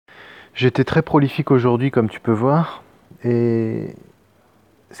J'étais très prolifique aujourd'hui, comme tu peux voir. Et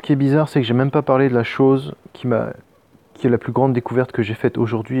ce qui est bizarre, c'est que j'ai même pas parlé de la chose qui est la plus grande découverte que j'ai faite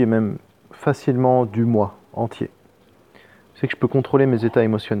aujourd'hui et même facilement du mois entier. C'est que je peux contrôler mes états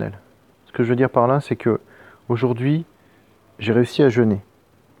émotionnels. Ce que je veux dire par là, c'est que aujourd'hui, j'ai réussi à jeûner.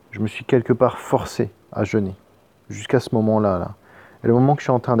 Je me suis quelque part forcé à jeûner jusqu'à ce moment-là. Là. Et le moment que je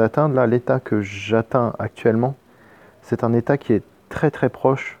suis en train d'atteindre, là, l'état que j'atteins actuellement, c'est un état qui est très très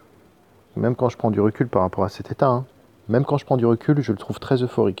proche. Même quand je prends du recul par rapport à cet état, hein, même quand je prends du recul, je le trouve très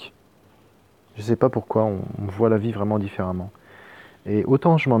euphorique. Je ne sais pas pourquoi, on voit la vie vraiment différemment. Et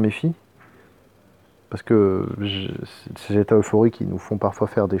autant je m'en méfie, parce que ces états euphoriques, ils nous font parfois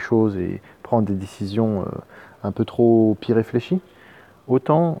faire des choses et prendre des décisions un peu trop irréfléchies,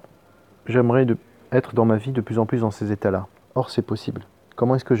 autant j'aimerais être dans ma vie de plus en plus dans ces états-là. Or, c'est possible.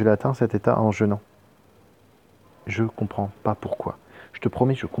 Comment est-ce que je l'ai atteint cet état en jeûnant? Je ne comprends pas pourquoi. Je te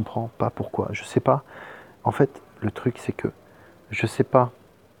promets, je ne comprends pas pourquoi. Je ne sais pas. En fait, le truc, c'est que je ne sais pas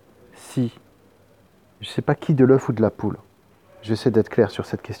si je ne sais pas qui de l'œuf ou de la poule. J'essaie d'être clair sur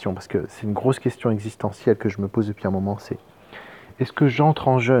cette question parce que c'est une grosse question existentielle que je me pose depuis un moment. C'est est-ce que j'entre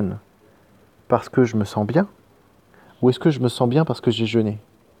en jeûne parce que je me sens bien ou est-ce que je me sens bien parce que j'ai jeûné?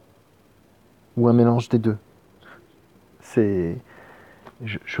 Ou un mélange des deux. C'est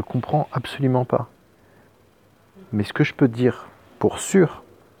je comprends absolument pas. Mais ce que je peux dire pour sûr,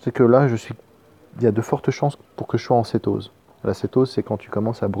 c'est que là, il y a de fortes chances pour que je sois en cétose. La cétose, c'est quand tu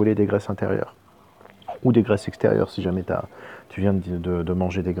commences à brûler des graisses intérieures ou des graisses extérieures si jamais tu viens de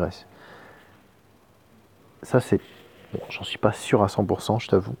manger des graisses. Ça, c'est... Bon, j'en suis pas sûr à 100%, je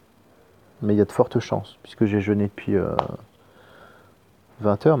t'avoue. Mais il y a de fortes chances, puisque j'ai jeûné depuis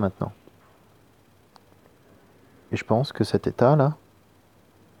 20 heures maintenant. Et je pense que cet état-là,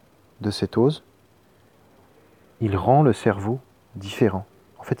 de cétose, il rend le cerveau différent.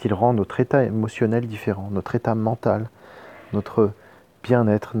 En fait, il rend notre état émotionnel différent, notre état mental, notre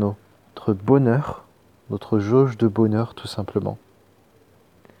bien-être, notre bonheur, notre jauge de bonheur, tout simplement.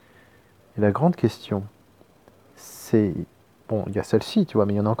 Et la grande question, c'est... Bon, il y a celle-ci, tu vois,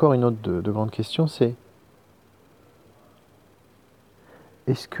 mais il y en a encore une autre de grande question, c'est...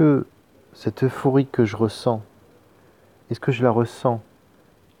 Est-ce que cette euphorie que je ressens, est-ce que je la ressens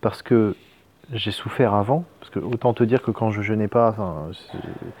parce que j'ai souffert avant? Parce que autant te dire que quand je jeûnais pas,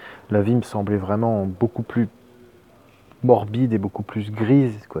 la vie me semblait vraiment beaucoup plus morbide et beaucoup plus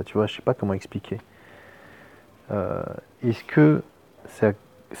grise, quoi. Tu vois, je sais pas comment expliquer. Est-ce que c'est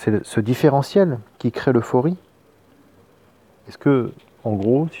ce différentiel qui crée l'euphorie? Est-ce que, en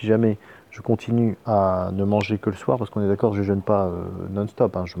gros, si jamais je continue à ne manger que le soir, parce qu'on est d'accord, je jeûne pas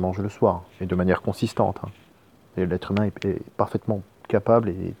non-stop, hein, je mange le soir, et de manière consistante, hein. Et l'être humain est parfaitement capable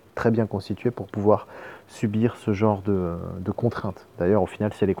et très bien constitué pour pouvoir subir ce genre de contraintes. D'ailleurs, au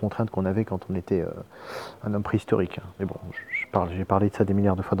final, c'est les contraintes qu'on avait quand on était un homme préhistorique, hein. Mais bon, j'ai parlé de ça des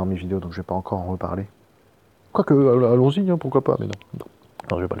milliards de fois dans mes vidéos, donc je ne vais pas encore en reparler. Quoique, allons-y, hein, pourquoi pas, mais non.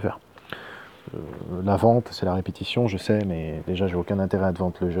 Non, je vais pas le faire. La vente, c'est la répétition, je sais, mais déjà, j'ai aucun intérêt à te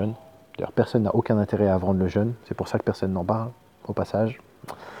vendre le jeûne. D'ailleurs, personne n'a aucun intérêt à vendre le jeûne. C'est pour ça que personne n'en parle, au passage.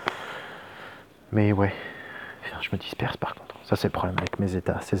 Mais ouais, je me disperse par contre. Ça, c'est le problème avec mes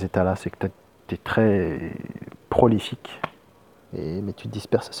états. Ces états-là, c'est que tu es très prolifique, mais tu te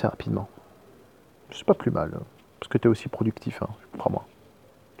disperses assez rapidement. C'est pas plus mal, hein, parce que tu es aussi productif, hein, crois-moi.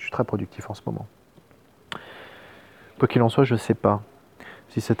 Je suis très productif en ce moment. Quoi qu'il en soit, je ne sais pas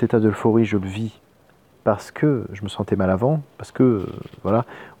si cet état d'euphorie, je le vis parce que je me sentais mal avant, parce que, voilà,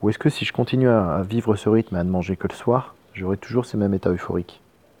 ou est-ce que si je continue à vivre ce rythme et à ne manger que le soir, j'aurai toujours ces mêmes états euphoriques?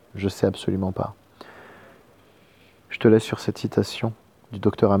 Je sais absolument pas. Je te laisse sur cette citation du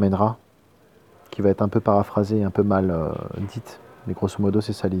docteur Amenra, qui va être un peu paraphrasée, un peu mal dite, mais grosso modo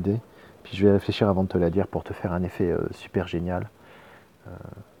c'est ça l'idée. Puis je vais réfléchir avant de te la dire pour te faire un effet super génial.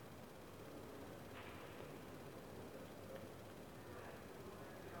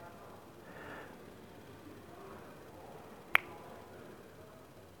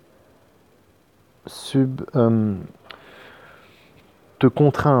 Sub, te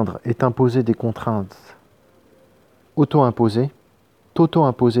contraindre et t'imposer des contraintes auto-imposées,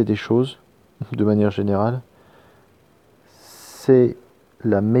 t'auto-imposer des choses, de manière générale, c'est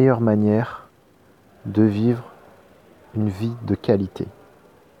la meilleure manière de vivre une vie de qualité.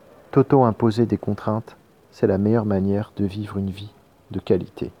 T'auto-imposer des contraintes, c'est la meilleure manière de vivre une vie de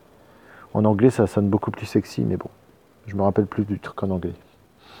qualité. En anglais, ça sonne beaucoup plus sexy, mais bon, je me rappelle plus du truc en anglais.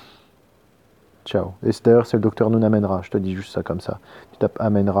 Ciao. Et d'ailleurs, c'est le docteur Noun Amenra, je te dis juste ça comme ça. Tu tapes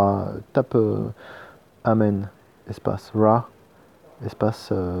Amenra, tape Amen, espace Ra,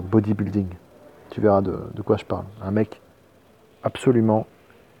 espace bodybuilding. Tu verras de quoi je parle. Un mec absolument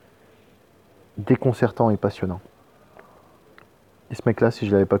déconcertant et passionnant. Et ce mec-là, si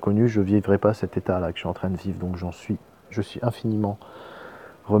je ne l'avais pas connu, je ne vivrais pas cet état-là que je suis en train de vivre. Donc je suis infiniment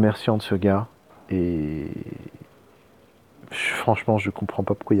remerciant de ce gars. Et franchement, je comprends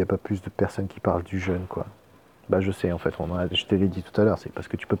pas pourquoi il n'y a pas plus de personnes qui parlent du jeûne, quoi. Bah je sais, en fait, je te l'ai dit tout à l'heure, c'est parce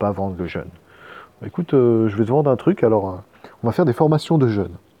que tu peux pas vendre le jeûne. Bah, écoute, je vais te vendre un truc, alors on va faire des formations de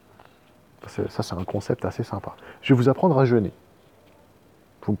jeûne. Ça, c'est un concept assez sympa. Je vais vous apprendre à jeûner.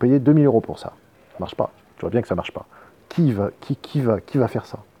 Vous me payez 2000 € pour ça. Ça marche pas. Tu vois bien que ça marche pas. Qui va faire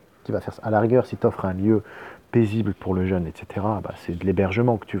ça? Qui va faire ça? À la rigueur, si tu offres un lieu paisible pour le jeûne, etc., bah, c'est de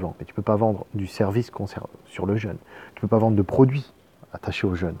l'hébergement que tu vends. Mais tu ne peux pas vendre du service sur le jeûne. Tu ne peux pas vendre de produits attachés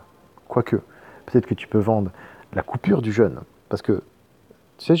au jeûne. Quoique, peut-être que tu peux vendre la coupure du jeûne. Parce que,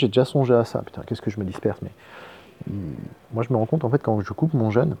 tu sais, j'ai déjà songé à ça. Putain, qu'est-ce que je me disperse, mais moi, je me rends compte, en fait, quand je coupe mon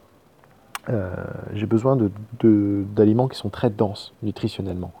jeûne, j'ai besoin d'aliments qui sont très denses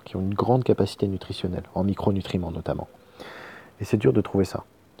nutritionnellement, qui ont une grande capacité nutritionnelle, en micronutriments notamment. Et c'est dur de trouver ça.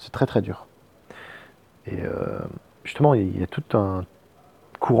 C'est très très dur. Et justement, il y a tout un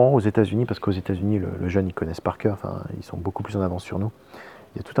courant aux États-Unis, parce qu'aux États-Unis, le jeûne, ils connaissent par cœur, enfin, ils sont beaucoup plus en avance sur nous.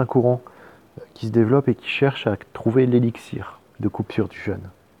 Il y a tout un courant qui se développe et qui cherche à trouver l'élixir de coupure du jeûne,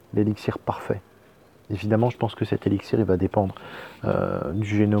 l'élixir parfait. Évidemment, je pense que cet élixir, il va dépendre du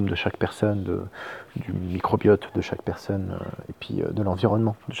génome de chaque personne, du microbiote de chaque personne, et puis de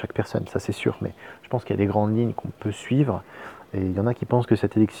l'environnement de chaque personne, ça c'est sûr. Mais je pense qu'il y a des grandes lignes qu'on peut suivre, et il y en a qui pensent que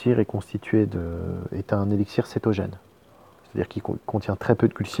cet élixir est un élixir cétogène. C'est-à-dire qu'il contient très peu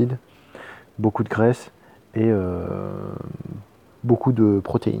de glucides, beaucoup de graisse et beaucoup de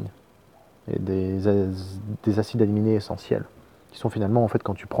protéines, et des acides aminés essentiels, qui sont finalement, en fait,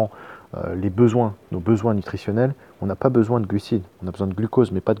 quand tu prends nos besoins nutritionnels, on n'a pas besoin de glucides, on a besoin de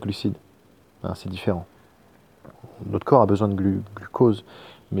glucose, mais pas de glucides. Hein, c'est différent. Notre corps a besoin de glucose,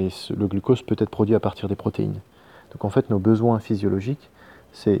 mais le glucose peut être produit à partir des protéines. Donc en fait, nos besoins physiologiques,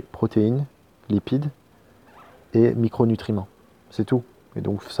 c'est protéines, lipides et micronutriments. C'est tout. Et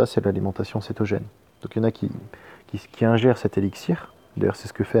donc ça, c'est l'alimentation cétogène. Donc il y en a qui ingèrent cet élixir. D'ailleurs, c'est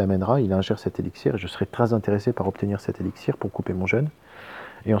ce que fait Amenra, il ingère cet élixir, et je serais très intéressé par obtenir cet élixir pour couper mon jeûne.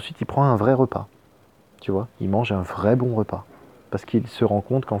 Et ensuite, il prend un vrai repas. Tu vois, il mange un vrai bon repas. Parce qu'il se rend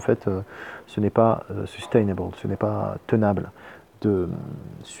compte qu'en fait, ce n'est pas sustainable, ce n'est pas tenable de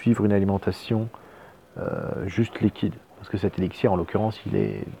suivre une alimentation juste liquide. Parce que cet élixir, en l'occurrence, il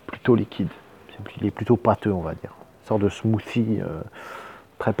est plutôt liquide. Il est plutôt pâteux, on va dire. Une sorte de smoothie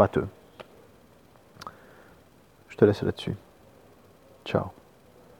très pâteux. Je te laisse là-dessus. Ciao.